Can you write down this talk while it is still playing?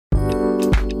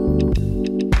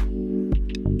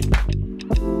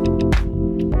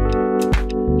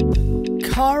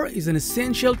is an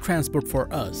essential transport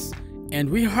for us, and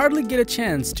we hardly get a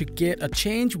chance to get a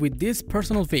change with this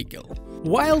personal vehicle.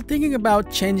 While thinking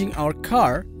about changing our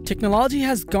car, technology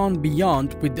has gone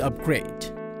beyond with the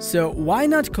upgrade. So why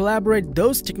not collaborate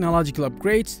those technological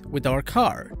upgrades with our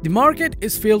car? The market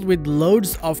is filled with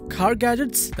loads of car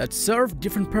gadgets that serve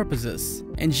different purposes,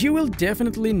 and you will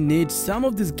definitely need some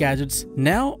of these gadgets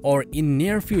now or in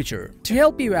near future. To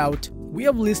help you out, we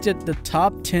have listed the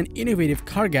top 10 innovative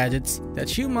car gadgets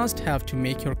that you must have to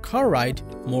make your car ride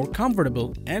more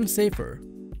comfortable and safer.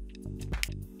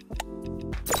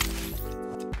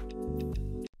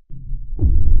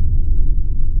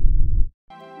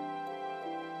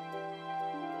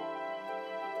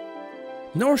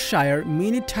 Norshire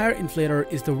Mini Tire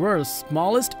Inflator is the world's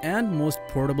smallest and most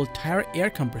portable tire air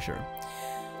compressor.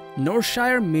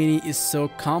 Norshire Mini is so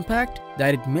compact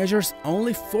that it measures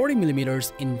only 40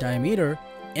 mm in diameter,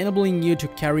 enabling you to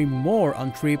carry more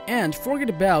on trip, and forget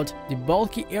about the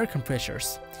bulky air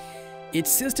compressors.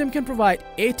 Its system can provide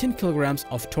 18 kg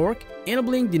of torque,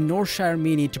 enabling the Norshire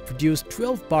Mini to produce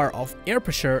 12 bar of air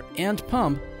pressure and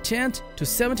pump 10 to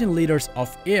 17 liters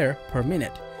of air per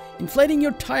minute, inflating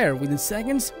your tire within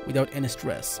seconds without any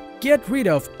stress. Get rid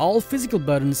of all physical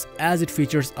buttons as it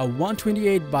features a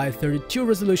 128 by 32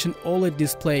 resolution OLED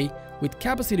display with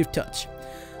capacitive touch,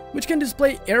 which can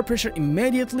display air pressure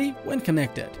immediately when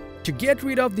connected. To get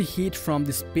rid of the heat from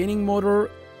the spinning motor,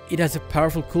 it has a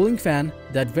powerful cooling fan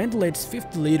that ventilates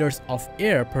 50 liters of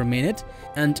air per minute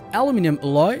and aluminum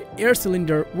alloy air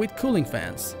cylinder with cooling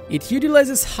fans. It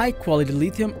utilizes high-quality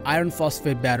lithium iron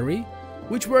phosphate battery,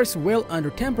 which works well under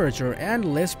temperature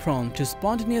and less prone to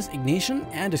spontaneous ignition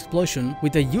and explosion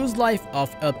with a use life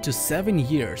of up to 7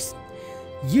 years.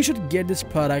 You should get this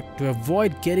product to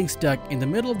avoid getting stuck in the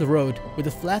middle of the road with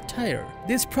a flat tire.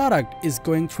 This product is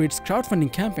going through its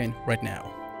crowdfunding campaign right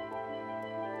now.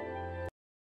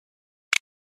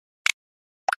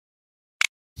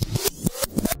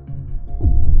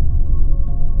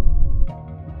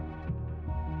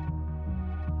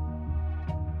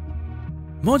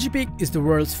 Mojipic is the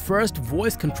world's first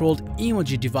voice-controlled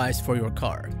emoji device for your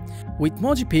car. With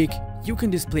Mojipic, you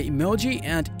can display emoji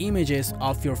and images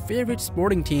of your favorite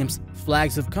sporting teams,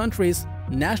 flags of countries,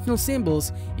 national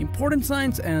symbols, important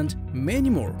signs, and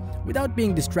many more without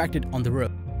being distracted on the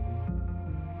road.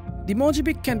 The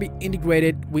Mojipic can be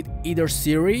integrated with either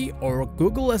Siri or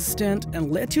Google Assistant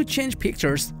and let you change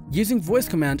pictures using voice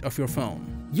command of your phone.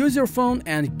 Use your phone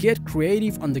and get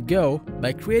creative on the go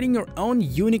by creating your own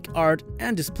unique art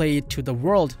and display it to the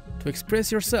world to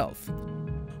express yourself.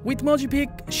 With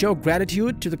Mojipic, show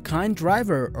gratitude to the kind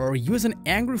driver or use an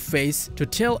angry face to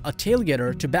tell a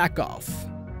tailgater to back off.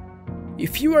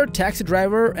 If you are a taxi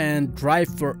driver and drive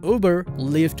for Uber,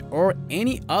 Lyft, or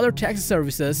any other taxi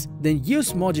services, then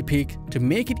use Mojipic to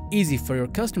make it easy for your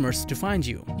customers to find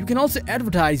you. You can also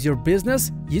advertise your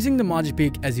business using the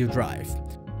Mojipic as you drive.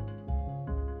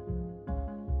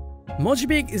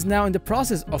 Mojipic is now in the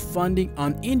process of funding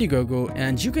on Indiegogo,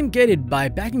 and you can get it by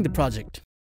backing the project.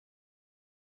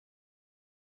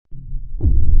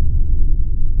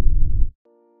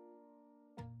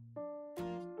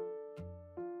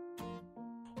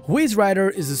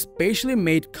 WhizRider is a specially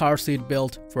made car seat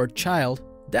built for a child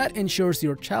that ensures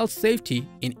your child's safety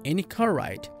in any car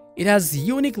ride. It has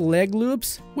unique leg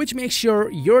loops, which make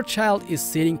sure your child is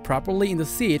sitting properly in the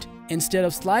seat instead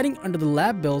of sliding under the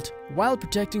lap belt while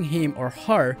protecting him or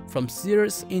her from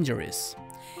serious injuries.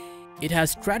 It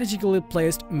has strategically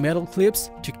placed metal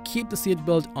clips to keep the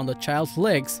seatbelt on the child's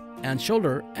legs and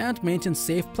shoulder and maintain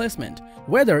safe placement,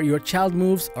 whether your child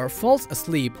moves or falls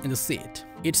asleep in the seat.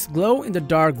 Its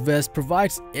glow-in-the-dark vest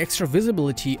provides extra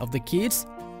visibility of the kids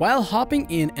while hopping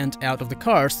in and out of the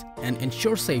cars and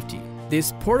ensures safety.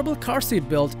 This portable car seat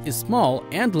belt is small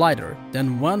and lighter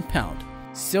than 1 pound,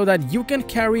 so that you can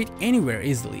carry it anywhere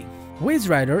easily.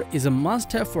 WhizRider is a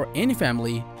must-have for any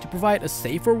family to provide a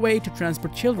safer way to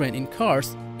transport children in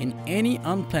cars in any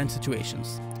unplanned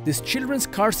situations. This children's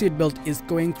car seat belt is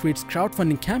going through its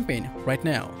crowdfunding campaign right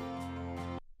now.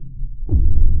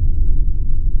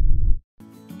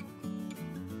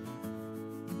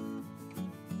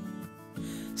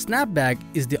 SNAPBAG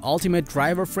is the ultimate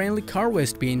driver-friendly car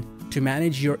waste bin to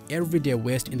manage your everyday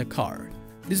waste in the car.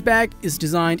 This bag is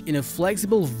designed in a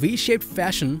flexible V-shaped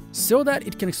fashion so that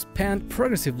it can expand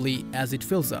progressively as it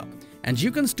fills up, and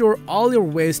you can store all your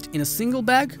waste in a single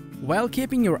bag while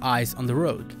keeping your eyes on the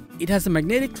road. It has a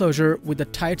magnetic closure with a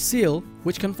tight seal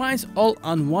which confines all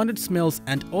unwanted smells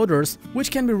and odors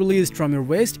which can be released from your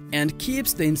waste and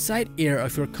keeps the inside air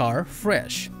of your car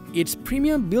fresh. Its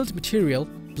premium built material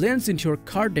blends into your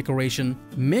car decoration,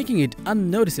 making it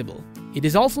unnoticeable. It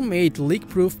is also made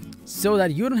leak-proof so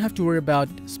that you don't have to worry about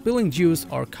spilling juice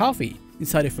or coffee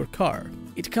inside of your car.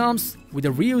 It comes with a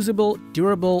reusable,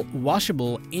 durable,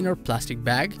 washable inner plastic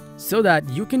bag so that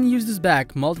you can use this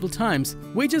bag multiple times,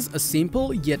 which is a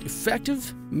simple yet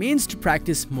effective means to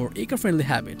practice more eco-friendly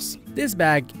habits. This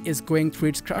bag is going through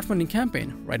its crowdfunding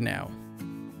campaign right now.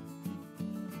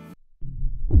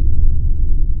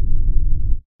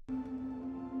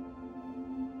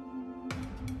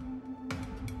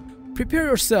 Prepare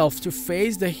yourself to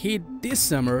face the heat this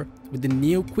summer with the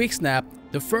new QuikSnap,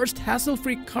 the first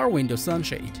hassle-free car window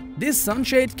sunshade. This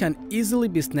sunshade can easily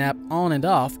be snapped on and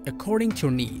off according to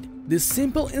your need. This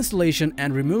simple installation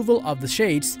and removal of the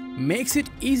shades makes it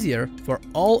easier for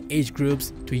all age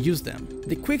groups to use them.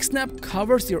 The QuikSnap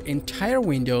covers your entire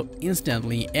window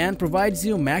instantly and provides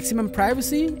you maximum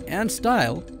privacy and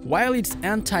style, while its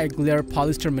anti-glare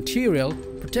polyester material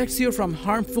protects you from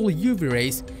harmful UV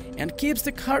rays and keeps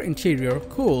the car interior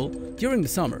cool during the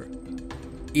summer.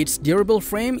 Its durable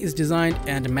frame is designed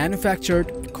and manufactured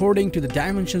according to the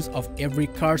dimensions of every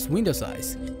car's window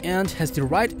size and has the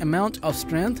right amount of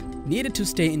strength needed to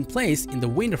stay in place in the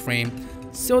window frame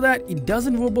so that it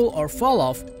doesn't wobble or fall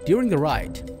off during the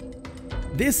ride.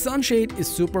 This sunshade is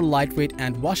super lightweight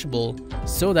and washable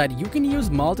so that you can use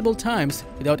multiple times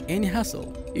without any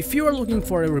hassle. If you are looking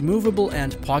for a removable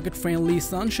and pocket-friendly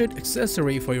sunshade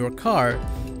accessory for your car,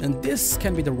 then this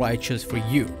can be the right choice for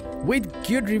you. With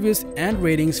good reviews and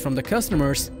ratings from the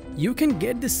customers, you can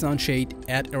get this sunshade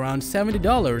at around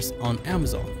 $70 on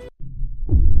Amazon.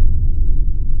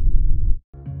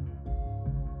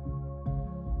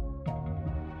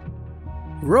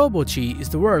 ROBOQI is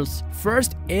the world's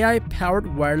first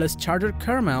AI-powered wireless charger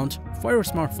car mount for your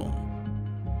smartphone.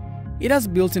 It has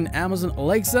built-in Amazon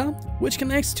Alexa, which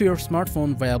connects to your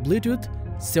smartphone via Bluetooth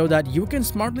so that you can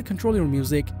smartly control your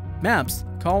music, maps,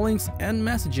 callings, and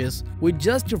messages with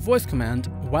just your voice command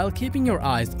while keeping your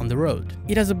eyes on the road.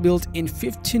 It has a built-in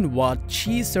 15-watt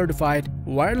Qi-certified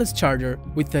wireless charger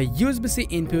with a USB-C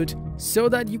input so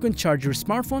that you can charge your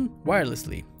smartphone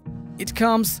wirelessly. It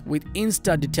comes with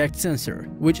Insta-Detect sensor,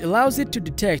 which allows it to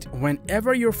detect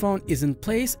whenever your phone is in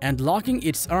place and locking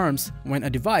its arms when a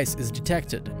device is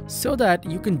detected, so that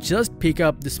you can just pick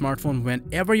up the smartphone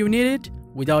whenever you need it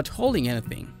without holding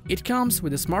anything. It comes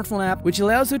with a smartphone app which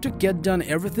allows you to get done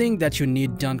everything that you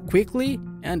need done quickly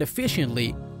and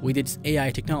efficiently with its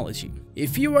AI technology.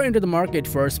 If you are into the market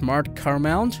for a smart car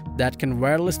mount that can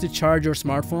wirelessly charge your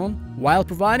smartphone while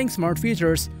providing smart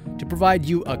features to provide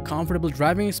you a comfortable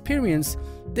driving experience,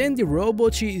 then the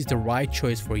ROBOQI is the right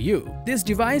choice for you. This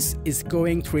device is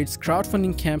going through its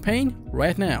crowdfunding campaign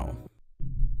right now.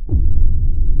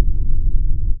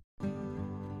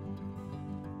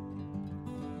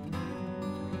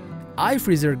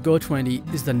 iFreezer Go 20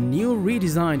 is the new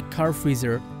redesigned car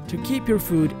freezer to keep your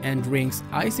food and drinks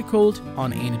icy cold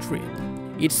on any trip.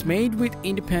 It's made with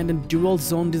independent dual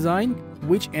zone design,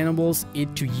 which enables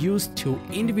it to use two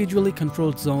individually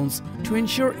controlled zones to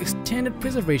ensure extended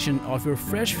preservation of your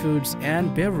fresh foods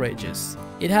and beverages.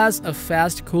 It has a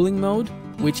fast cooling mode,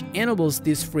 which enables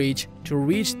this fridge to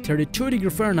reach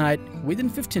 32° Fahrenheit within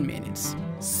 15 minutes,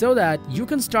 so that you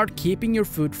can start keeping your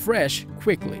food fresh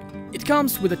quickly. It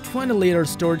comes with a 20-liter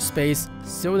storage space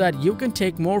so that you can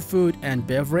take more food and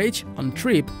beverage on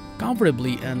trip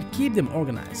comfortably and keep them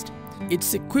organized.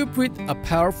 It's equipped with a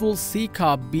powerful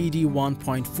C-Cup BD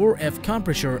 1.4F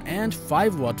compressor and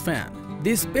 5-watt fan.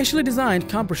 This specially designed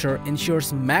compressor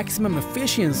ensures maximum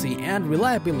efficiency and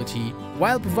reliability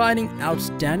while providing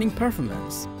outstanding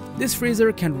performance. This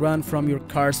freezer can run from your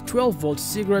car's 12-volt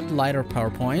cigarette lighter power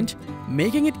point,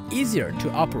 making it easier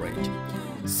to operate,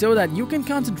 so that you can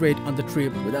concentrate on the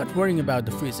trip without worrying about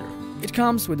the freezer. It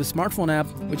comes with a smartphone app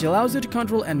which allows you to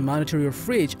control and monitor your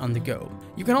fridge on the go.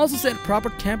 You can also set proper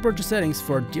temperature settings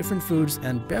for different foods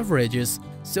and beverages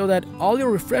so that all your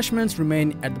refreshments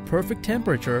remain at the perfect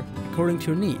temperature according to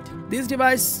your need. This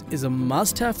device is a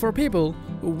must-have for people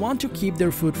who want to keep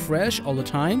their food fresh all the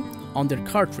time on their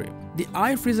car trip. The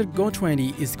iFreezer Go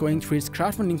 20 is going through its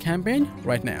crowdfunding campaign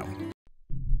right now.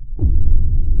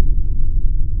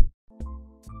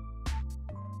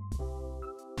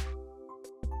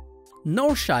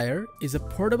 Norshire is a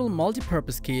portable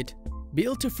multi-purpose kit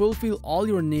built to fulfill all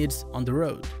your needs on the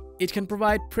road. It can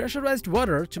provide pressurized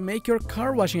water to make your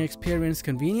car washing experience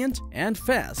convenient and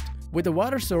fast, with a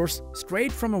water source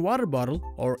straight from a water bottle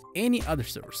or any other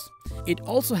source. It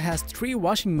also has 3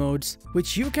 washing modes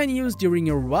which you can use during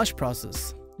your wash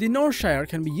process. The Norshire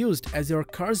can be used as your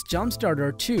car's jump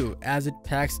starter too, as it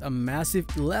packs a massive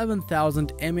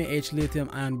 11,000 mAh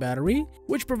lithium-ion battery,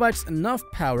 which provides enough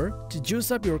power to juice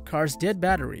up your car's dead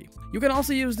battery. You can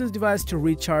also use this device to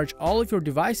recharge all of your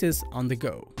devices on the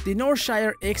go. The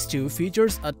Norshire X2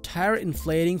 features a tire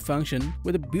inflating function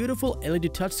with a beautiful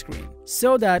LED touchscreen,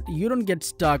 so that you don't get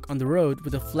stuck on the road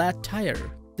with a flat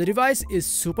tire. The device is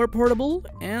super portable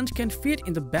and can fit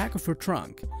in the back of your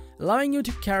trunk, allowing you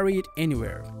to carry it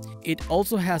anywhere. It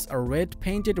also has a red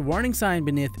painted warning sign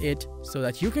beneath it so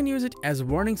that you can use it as a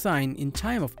warning sign in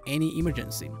time of any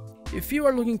emergency. If you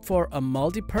are looking for a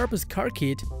multi-purpose car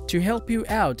kit to help you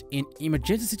out in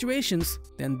emergency situations,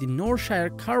 then the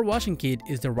Norshire Car Washing Kit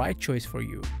is the right choice for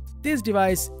you. This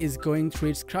device is going through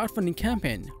its crowdfunding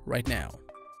campaign right now.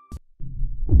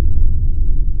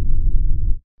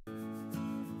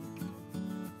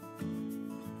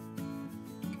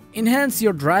 Enhance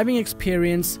your driving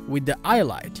experience with the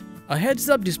EyeLight, a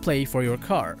heads-up display for your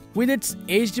car. With its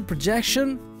HD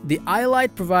projection, the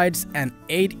EyeLight provides an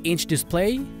 8-inch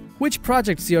display which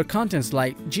projects your contents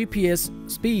like GPS,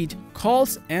 speed,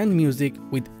 calls and music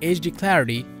with HD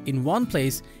clarity in one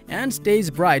place and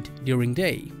stays bright during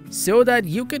day, so that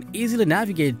you can easily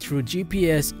navigate through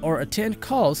GPS or attend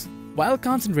calls while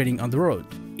concentrating on the road.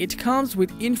 It comes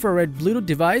with infrared Bluetooth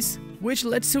device which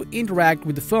lets you interact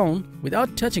with the phone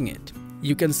without touching it.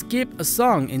 You can skip a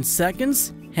song in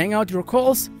seconds, hang out your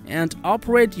calls, and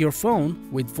operate your phone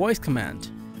with voice command.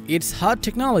 Its HUD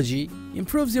technology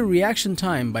improves your reaction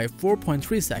time by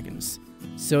 4.3 seconds,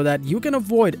 so that you can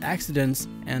avoid accidents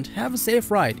and have a safe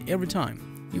ride every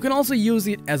time. You can also use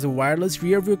it as a wireless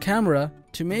rear-view camera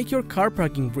to make your car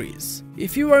parking breeze.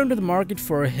 If you are into the market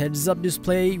for a heads-up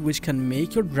display which can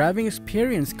make your driving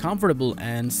experience comfortable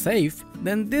and safe,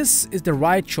 then this is the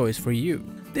right choice for you.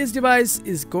 This device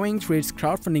is going through its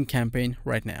crowdfunding campaign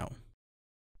right now.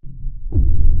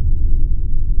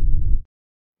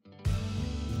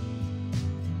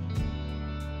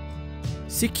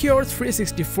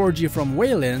 Secure360 4G from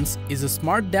Waylens is a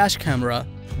smart dash camera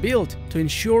built to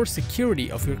ensure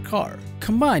security of your car.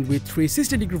 Combined with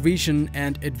 360-degree vision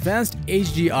and advanced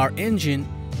HDR engine,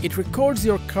 it records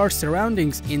your car's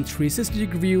surroundings in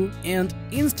 360-degree view and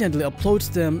instantly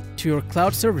uploads them to your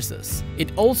cloud services.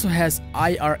 It also has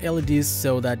IR LEDs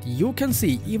so that you can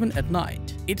see even at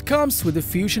night. It comes with a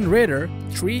Fusion radar,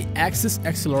 3-axis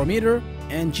accelerometer,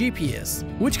 and GPS,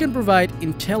 which can provide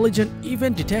intelligent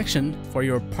event detection for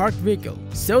your parked vehicle,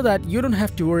 so that you don't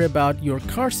have to worry about your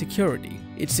car's security.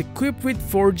 It's equipped with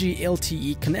 4G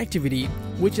LTE connectivity,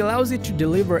 which allows it to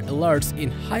deliver alerts in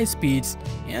high speeds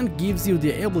and gives you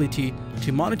the ability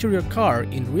to monitor your car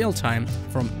in real time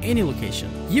from any location.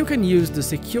 You can use the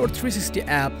Secure360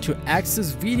 app to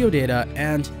access video data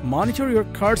and monitor your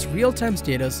car's real-time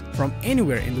status from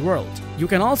anywhere in the world. You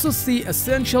can also see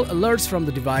essential alerts from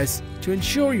the device to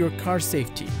ensure your car's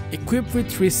safety. Equipped with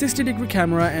 360-degree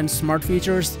camera and smart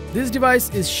features, this device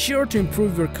is sure to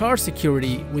improve your car's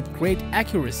security with great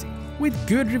accuracy. With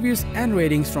good reviews and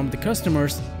ratings from the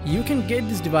customers, you can get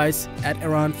this device at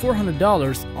around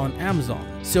 $400 on Amazon.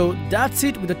 So that's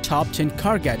it with the top 10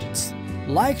 car gadgets.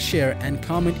 Like, share and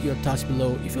comment your thoughts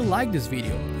below if you like this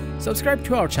video. Subscribe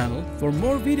to our channel for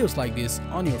more videos like this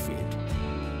on your feed.